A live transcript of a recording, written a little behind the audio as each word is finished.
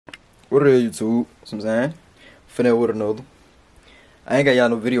What it is, YouTube? Some saying? Finna with another. I ain't got y'all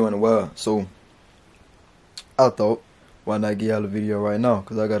no video in a while, so I thought, why not get y'all a video right now?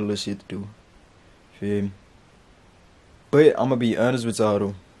 Cause I got a little shit to do. Feel me? But I'ma be honest with y'all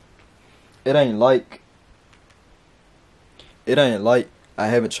though. It ain't like I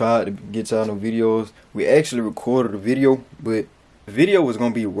haven't tried to get y'all no videos. We actually recorded a video, but the video was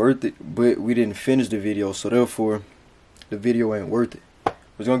gonna be worth it, but we didn't finish the video, so therefore the video ain't worth it.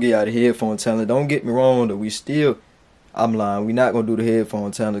 We're gonna get y'all the headphone challenge. Don't get me wrong though, I'm lying, we not gonna do the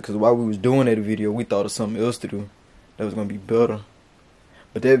headphone challenge because while we was doing that video, we thought of something else to do that was gonna be better.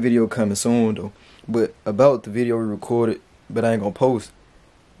 But that video coming soon though. But about the video we recorded, but I ain't gonna post.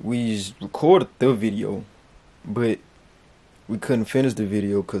 We just recorded the video, but we couldn't finish the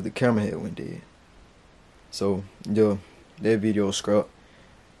video because the camera had went dead. So, yo, that video scrap.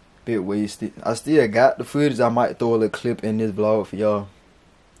 Bit wasted. I still got the footage. I might throw a little clip in this vlog for y'all.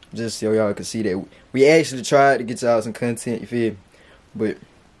 Just so y'all can see that we actually tried to get y'all some content, you feel me? But,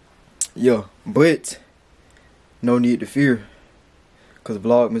 yeah, but no need to fear. Because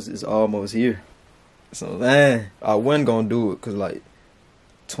Vlogmas is almost here. So, man, I wasn't going to do it because, like,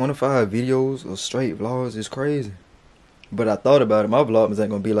 25 videos of straight vlogs is crazy. But I thought about it. My Vlogmas ain't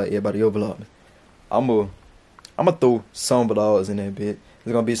going to be like everybody else's Vlogmas. I'm gonna throw some vlogs in that bit.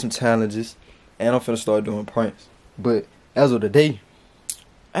 There's going to be some challenges. And I'm finna start doing pranks. But as of today,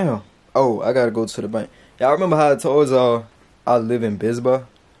 damn. Oh, I got to go to the bank. Y'all remember how I told y'all I live in Bisbee?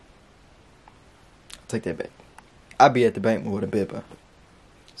 Take that back. I be at the bank more than Bisbee.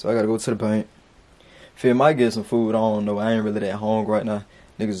 So I got to go to the bank. Feel might get some food. I don't know. I ain't really that hungry right now.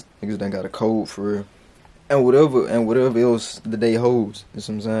 Niggas done got a cold for real. And whatever else the day holds. You know what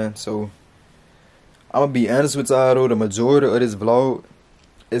I'm saying? So, I'm gonna be honest with y'all though. The majority of this vlog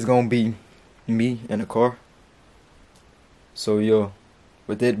is gonna be me in the car. So, yo,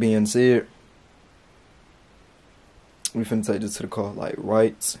 with that being said, we finna take this to the car, like,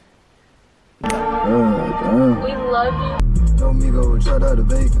 right now. We love you. No Migo, shot out the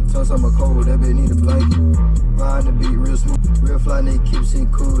bacon. Toss on my cold, that bitch need a blanket. Behind the beat, real smooth. Real fly, nigga, keep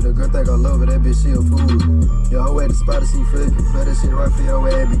shit cool. The girl think I love her, that bitch, she a fool. Yo, hoe at the spot to see flippin'. Better shit right for your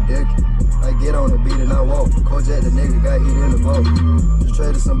ass, be deckin'. I get on the beat and I walk. Kojak, the nigga, got heat in the vault. Just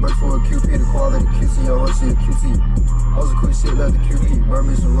traded some bricks for a QP. The quality QC, your hoe, she a QT. I was a quick shit like the QP. Burn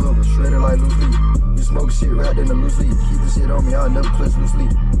me some rubber, shredded like loose leaf. You smoke shit wrapped in the loose leaf. Keep the shit on me, I'll never clutch loose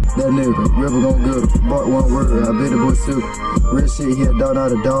leaf. That nigga, river gon' get him. Bark one word, I bet the boy silk. Real shit, he a dog,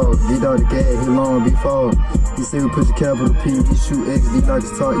 not a dog. Get out the gas, he long, be fall. He say we push the capital P, we shoot X, these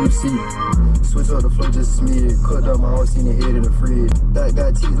niggas talk, you see. Switch up the flow just a smidge. Cooked up my whole seen the head in the fridge. That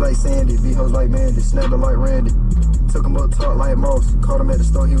got teeth like Sandy, B-hoes like Mandy, snapped like Randy. Took him up talk like Moss. Caught him at the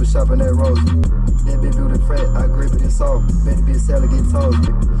store, he was shopping at Ross. That bitch built it fat, I grip it and soft. Bet the bitch salad get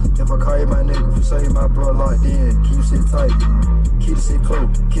tossed. If I call you my nigga, for sure you my bro locked in. Keep shit tight, keep the shit close,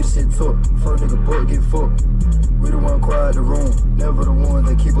 keep the shit took. First nigga boy get fucked. We the one quiet the room, never the one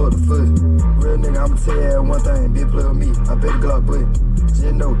that keep up the foot. Real nigga, I'ma tell you one thing, bitch play with me, I bet the Glock but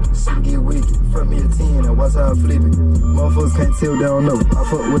just know, shit get wicked. Front me a 10 and watch how I flip it. Motherfuckers can't tell, they don't know. I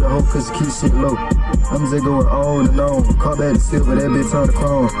fuck with a hoe cause she keep shit low. I'm just going on and on. Call back the silver, that bitch on the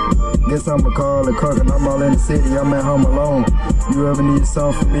chrome. Guess I'ma call a car, and I'm all in the city, I'm at home alone. You ever need a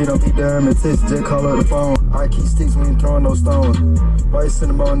song from me, don't be dumb and text, just call up the phone. I keep sticks when you throwing no stones. Why you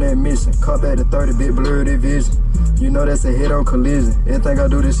send them on that mission? Call back the 30-bit blurred vision. You know that's a hit on collision. Everything I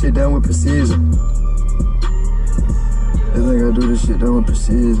do this shit done with precision. Everything I do this shit done with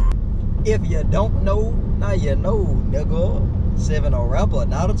precision. If you don't know, now you know, nigga. 7 a rapper,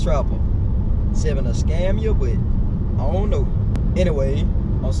 not a trapper. 7 a scam you, but I don't know. Anyway,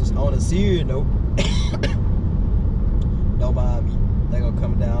 on a serious note, don't mind me. They gonna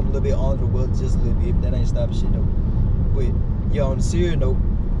come down. I'm a little bit under the weather, just a little bit. That ain't stopping shit though. But yo, on a serious note,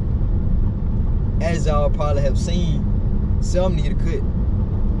 as y'all probably have seen, some need a cut.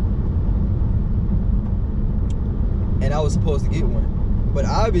 And I was supposed to get one. But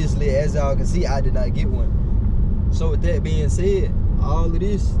obviously, as y'all can see, I did not get one. So with that being said, all of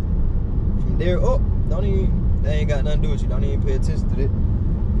this, from there up, they ain't got nothing to do with you. Don't even pay attention to that.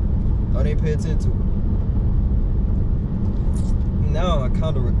 Don't even pay attention to it. Now I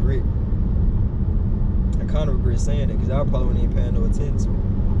kind of regret. Saying that because y'all probably wouldn't even pay no attention to it.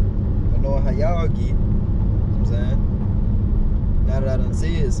 But knowing how y'all get, you know what I'm saying? Now that I done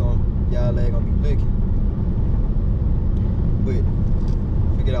said something, y'all ain't gonna be looking. But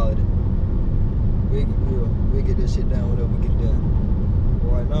forget all of that. We'll get this shit down whenever we get it done. But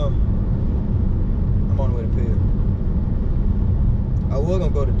right now, I'm on the way to Pill. I was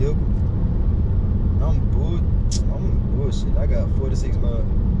gonna go to Dilbert. I'm bullshit. I got 46 miles.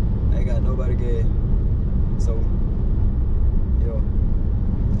 I ain't got nobody gas. So, yo,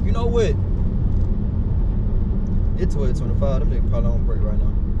 you know what? It's 12:25. Them niggas probably on break right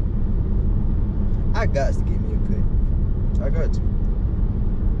now. I got to get me a cut. I got to.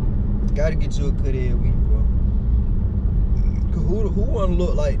 Gotta get you a cut every week, bro. Cause who wanna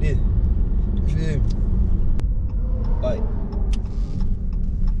look like this? You feel me? Like,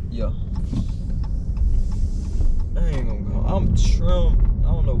 yeah. I ain't gonna go. I'm trim. I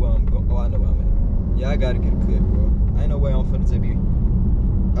don't know where I'm going. Oh, I know where I'm at. Yeah, I gotta get a cut, bro. Ain't no way I'm finna take you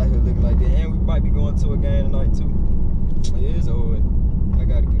out here looking like that. And we might be going to a game tonight too. It is over. I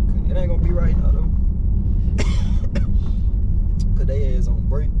gotta get a cut. It ain't gonna be right now though. Cause they ass on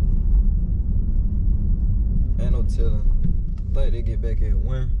break. Ain't no telling. I think they get back at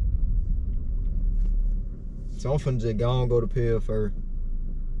 1. So I'm finna just go to Pell first.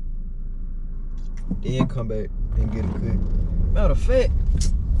 Then come back and get a cut. Matter of fact,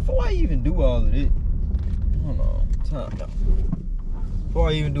 before I even do all of it, hold on, time now. Before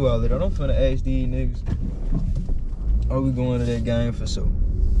I even do all of that, I'm finna ask these niggas, are we going to that game for sure?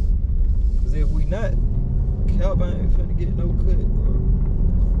 Cause if we not, Calvin ain't finna get no cut, bro.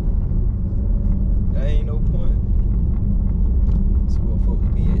 That ain't no point. So what fuck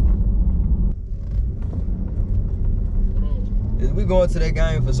be it? Is we going to that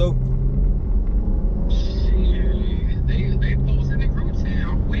game for sure? Shit, they posted in the group chat.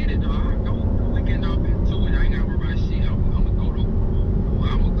 I'm with it, dog. We getting up into it. I ain't gotta worry about shit. I'm gonna go to.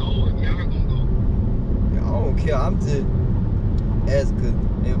 I'ma go if y'all gonna go. Yeah, I don't care. I'm just asking.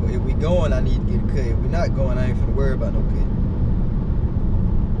 If we going, I need to get a cut. If we not going, I ain't finna worry about no cut.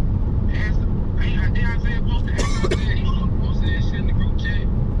 Did I say posted? He posted that shit in the group chat.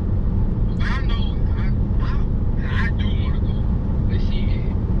 But I know I do wanna go. But shit.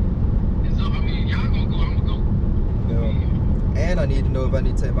 So I mean, y'all gonna go, I'ma go. Yeah. And I need to know if I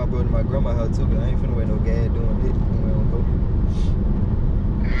need to take my brother to my grandma's house too, cause I ain't finna wear no gas doing this when we don't go.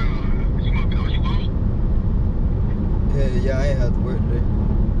 You gonna be on your boat? Yeah, I ain't have to work today.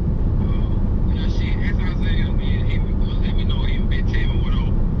 Yeah, shit, as I say, let me know even bit 10 or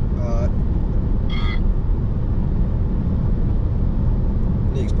whatever. Alright.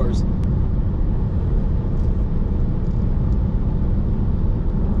 Next person.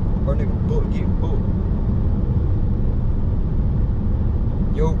 Or nigga, book, get booked.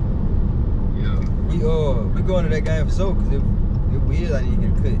 Yo. Yeah. We going to that game for sure, cause if we is, I need to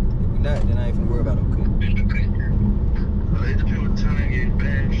get a cut. If we not, then I ain't finna worry about no cut. It depends what time you get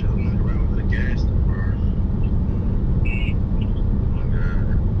back. Shit, I'm not around with the gas to burn. Oh my God.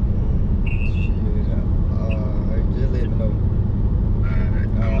 Yeah. Alright, just let me know.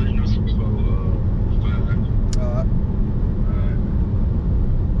 I'll let you know some before 5. Alright. Alright.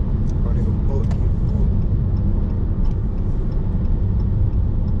 Or nigga, book, get booked.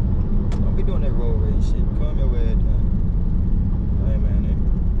 Don't be doing that road race shit. Calm your way down. Hey man,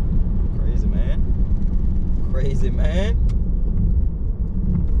 crazy man. Crazy man.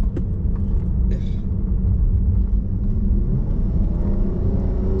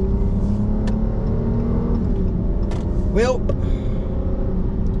 Well,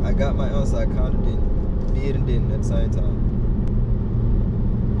 I got my answer. I kind of did and didn't at the same time.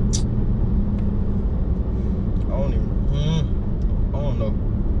 I don't know.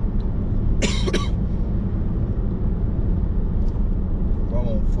 I'm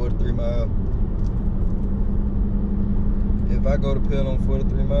on 43 miles. If I go to Pell on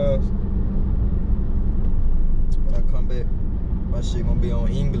 43 miles, when I come back, my shit gonna be on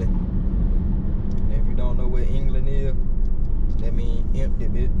England. And if you don't know where England is, that means empty,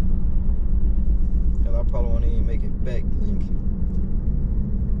 bitch. And I probably won't even make it back to Lincoln.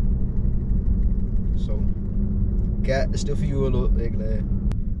 So, got to still fuel up, big lad.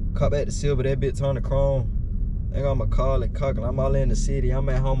 Caught back to Silver, that bitch on the chrome. I got my car and cocking. I'm all in the city. I'm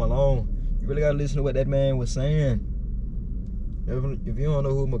at home alone. You really gotta listen to what that man was saying. If you don't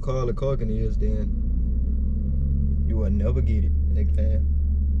know who Macaulay Culkin is, then you will never get it, big lad.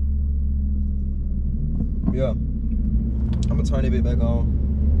 Yeah, I'm gonna turn that bit back on.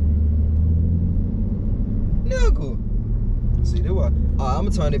 Nigga. See, that why. I'm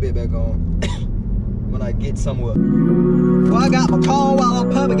gonna turn that bit back on when I get somewhere. Well, I got my call while I'm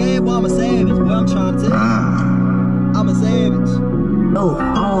pumping game, boy, I'm a savage. Boy, I'm trying to tell you. I'm a savage. Oh,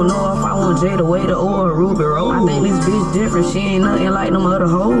 I don't know if I want Jada Waiter or a Ruby Road. I think this bitch different. She ain't nothing like them other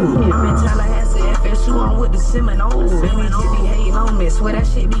hoes. I'm in Tallahassee, FSU, I'm with the Seminoles. Baby, she be hating on me. Swear that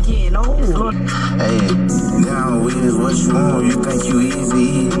shit be getting old. Hey, down with what you want. You think you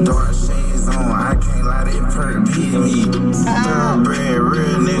easy? Dark shades on. I can't lie, that perk beat me. Thoroughbred,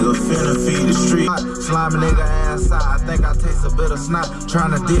 real nigga finna feed the street. Slime a nigga ass outside, I think I taste a bit of snot.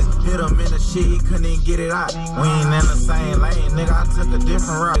 Tryna diss, hit him in the shit, he couldn't even get it out. We ain't in the same lane, nigga, I took a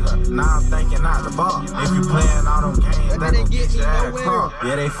different route. Now I'm thinking out the box. If you playing all them games, that gon' get your ass caught.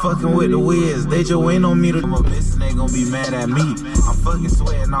 Yeah, they fucking with the whiz, they just waiting on me to listen, they gon' be mad at me. I'm fucking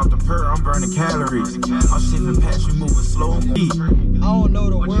sweating off the purr, I'm burning calories. I'm shipping past you moving slow and deep. I don't know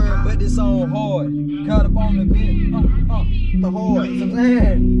the word, but this song hard. Caught up on the bit, the hard.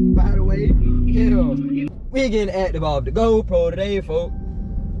 Man, by the way, yeah, we getting active off the GoPro today, folks.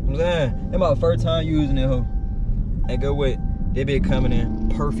 I'm saying, it's my first time using it, ho. And go with, they be coming in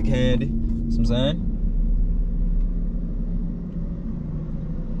perfect handy. You know what I'm saying?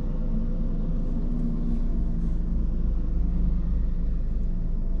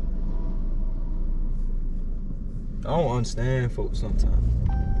 I don't understand folks sometimes.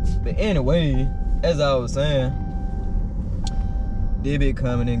 But anyway, as I was saying, they be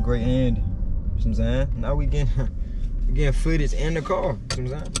coming in great handy. You know what I'm saying? Now we getting footage in the car. You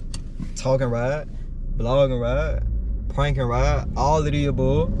know what I'm saying? Talking ride, vlogging ride, pranking ride, all of the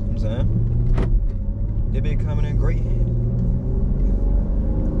above. You know what I'm saying? They be coming in great handy.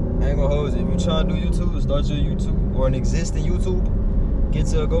 I ain't gonna hold you. If you trying to do YouTube, start your YouTube or an existing YouTube, get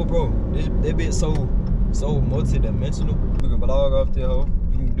to a GoPro. They be so multi-dimensional. You can vlog off there, ho.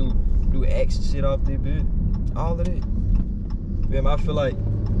 You can do action shit off there, bitch. All of that. Man, I feel like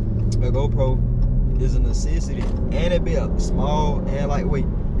a GoPro is a necessity, and it be a small and lightweight,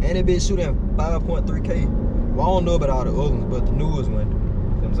 and it be shooting 5.3K. Well, I don't know about all the other ones, but the newest one. You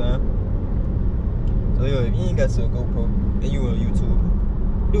know what I'm saying? So yo, if you ain't got to a GoPro and you on YouTube,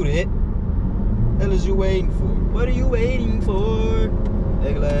 do that. Hell is you waiting for? What are you waiting for?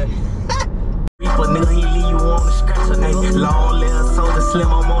 Nigga, But nigga, he leave you on the scratcher, nigga. Long little soldier, slim,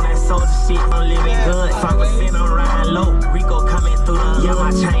 I'm on that soldier shit. I'm living good. 5% I'm riding low. Rico coming through the yeah,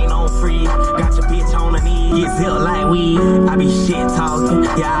 my chain on free. Got your bitch on the knee. Get zip like weed. I be shit talking.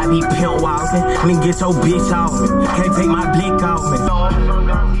 Yeah, I be pimp walking. Nigga, get your bitch off me. Can't take my blick off me.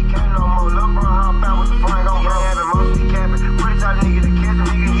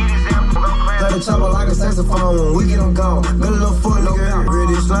 Chopper like a saxophone when we get them gone. Got a little foot, no doubt.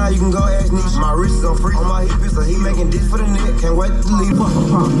 Ready to slide, you can go ask Niche. My wrist is on free. On my hip, so he making this for the neck. Can't wait to leave.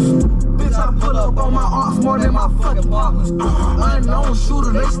 Bitch, I pull up on my arms more than my fucking partners. Unknown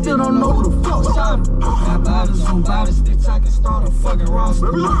shooter, they still don't know who the fuck shot him. Got bodies on bodies, bitch, I can start a fucking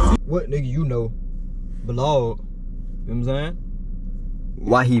roster. What nigga you know vlog? You know what I'm saying?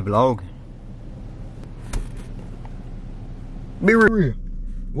 Why he vlogging? Be real.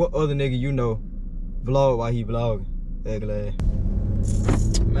 What other nigga you know vlog while he vlogging? Ugly.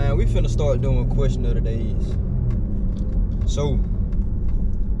 Man, we finna start doing question of the days. So,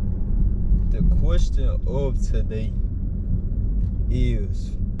 the question of today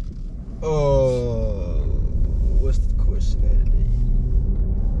is, what's the question of the day?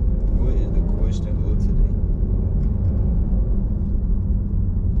 What is the question of today?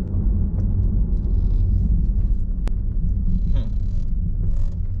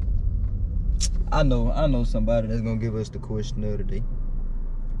 I know somebody that's gonna give us the question of the day.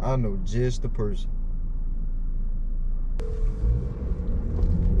 I know just the person.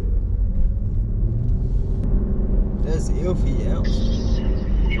 That's Ilfie, yeah.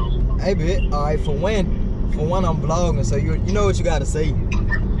 Hey, bitch. All right, for one, I'm vlogging, so you know what you gotta say.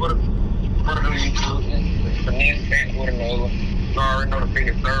 What are you doing? The next back with another. Sorry, no, the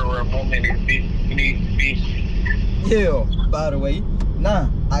biggest third world moment is fish. You need fish. Yeah. By the way, nah,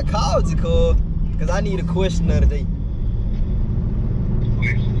 I called you, cause I need a question of the day.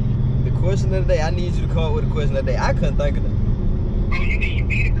 The question of the day, I need you to come up with a question of the day. I couldn't think of that. Oh, you need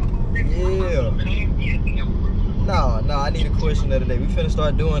me to come up with Yeah. No, I need a question of the day. We finna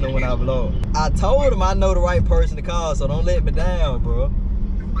start doing it when I vlog. I told him I know the right person to call, so don't let me down, bro.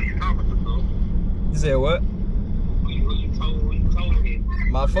 Who you talking to, bro? You said what? Who you told me?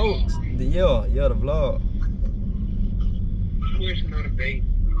 My folks. The vlog. Question of the day.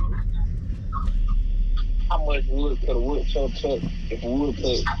 How much wood could a woodchuck chuck if a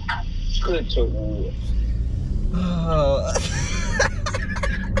woodchuck could chuck wood?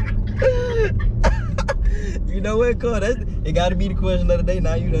 You know what, cuz? It gotta be the question of the day.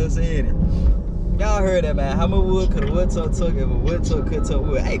 Now you done said it. Y'all heard that, man. How much wood could a woodchuck chuck if a woodchuck could chuck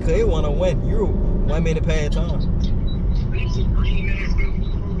wood? Hey, cuz it 1-on-1. You're 1 minute past time.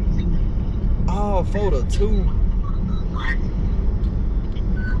 Oh, photo 2.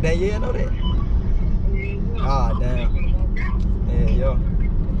 Damn, yeah, I know that. Ah, damn. Yeah, yo.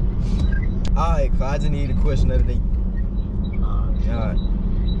 Alright, I just need a question of the day. Alright.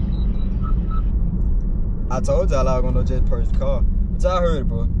 I told y'all I was gonna know just person call. But y'all heard it,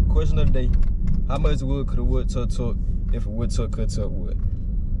 bro. Question of the day. How much wood could a wood tuck if a wood tuck could tuck wood?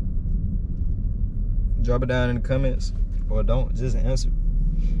 Drop it down in the comments, or don't, just answer.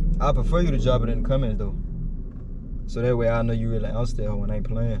 I prefer you to drop it in the comments though, so that way I know you really answer that when I ain't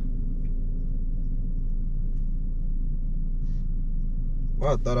playing.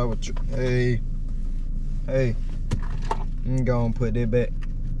 Well, I thought I would. Hey, I'm gonna put that back.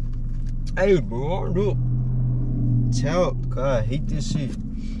 Hey, bro, look. Tap, God, I hate this shit.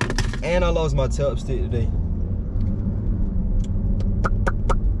 And I lost my tap stick today.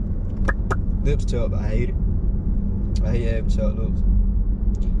 Lips tap, I hate it. I hate having chopped lips.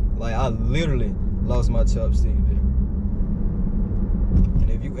 Like, I literally lost my chopstick today. And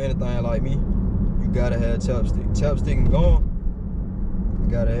if you anything like me, you gotta have chopstick. Chopstick and gone, you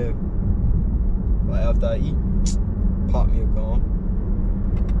gotta have it. Like, after I eat, pop me a gum.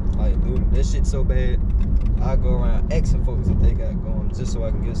 Like, dude, that shit so bad, I go around asking folks if they got gum just so I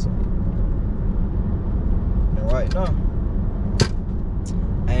can get some. And right now,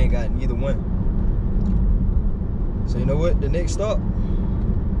 I ain't got neither one. So you know what? The next stop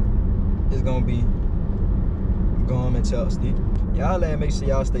is gonna be gum and chopstick. Y'all make sure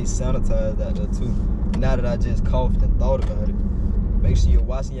y'all stay sanitized out there too. Now that I just coughed and thought about it, make sure you're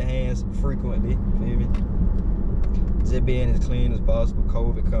washing your hands frequently. Feel me? Just being as clean as possible.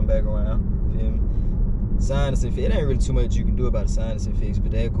 COVID come back around. Feel me? Sinus infection. It ain't really too much you can do about a sinus infection,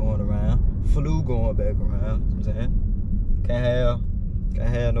 but that going around. Flu going back around. You know what I'm saying? Can't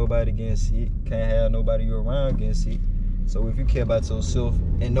have nobody getting sick. Can't have nobody you around getting sick. So if you care about yourself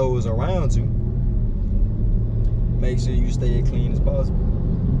and those around you, make sure you stay as clean as possible.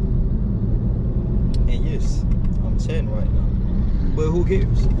 And yes, I'm chatting right now. But who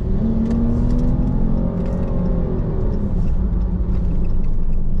cares?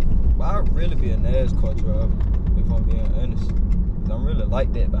 But I'd really be a NASCAR driver, if I'm being honest. Cause I'm really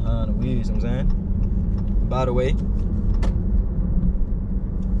like that behind the wheels, you know what I'm saying? By the way,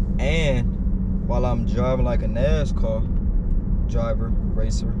 and while I'm driving like a NASCAR driver,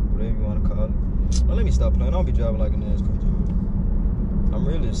 racer, whatever you want to call it. Well, let me stop playing. I don't be driving like a NASCAR driver. I'm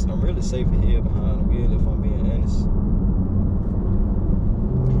really safe here behind the wheel, if I'm being honest.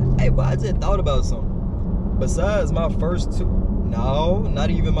 Hey, but I just thought about something. Besides my first two, no, not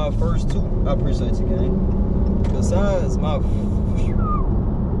even my first two. I appreciate you, gang. Besides my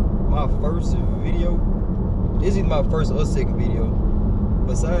first video, this is my first or second video.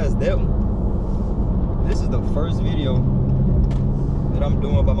 Besides that one, this is the first video that I'm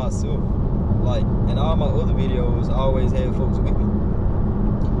doing by myself. Like, in all my other videos, I always had folks with me.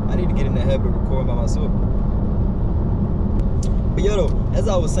 I need to get in the habit of recording by myself. But yo, though, as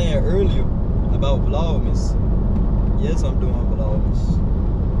I was saying earlier about Vlogmas, yes, I'm doing Vlogmas.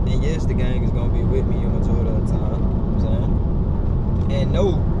 And yes, the gang is gonna be with me a majority of the time. You know what I'm saying? And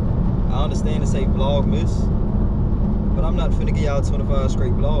no, I understand to say Vlogmas, but I'm not finna get y'all 25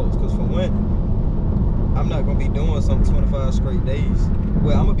 straight vlogs, because for one, I'm not gonna be doing some 25 straight days.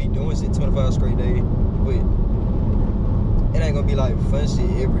 Well, I'm gonna be doing shit 25 straight days, but it ain't gonna be like fun shit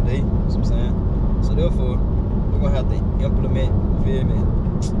every day. You know what I'm saying? So therefore, we're gonna have to implement, feel me,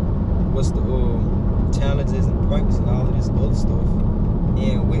 what's the challenges and pranks and all of this other stuff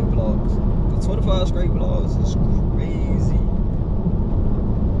in with vlogs. The 25 straight vlogs is crazy.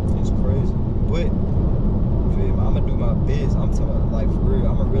 It's crazy. But I'm gonna do my best. I'm talking about, like, for real,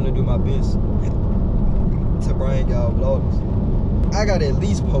 I'm gonna really do my best to bring y'all vlogs. I gotta at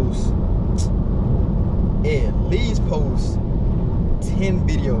least post 10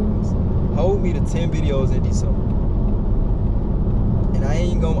 videos. Hold me to 10 videos in December. And I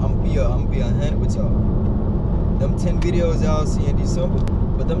ain't gonna, I'm gonna be 100 with y'all. Them 10 videos y'all see in December,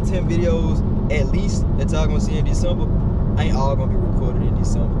 but them 10 videos at least that y'all gonna see in December ain't all gonna be recorded in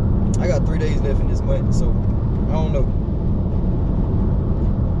December. I got 3 days left in this month, so I don't know.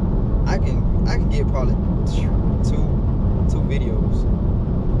 I can get probably two videos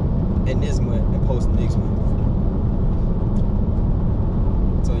in this month and post next month.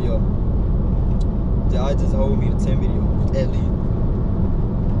 So yo, y'all just hold me to 10 videos at least.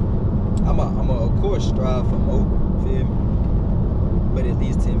 I'ma of course strive for more, feel me? But at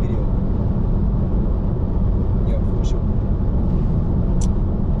least 10 videos. Yeah, for sure.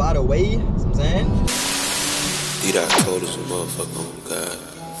 By the way, you know what I'm saying? You done told us a motherfucker, oh God.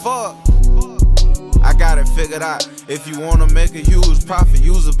 Fuck. I got it figured out. If you wanna make a huge profit,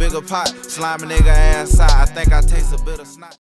 use a bigger pot. Slime a nigga ass out. I think I taste a bit of snot.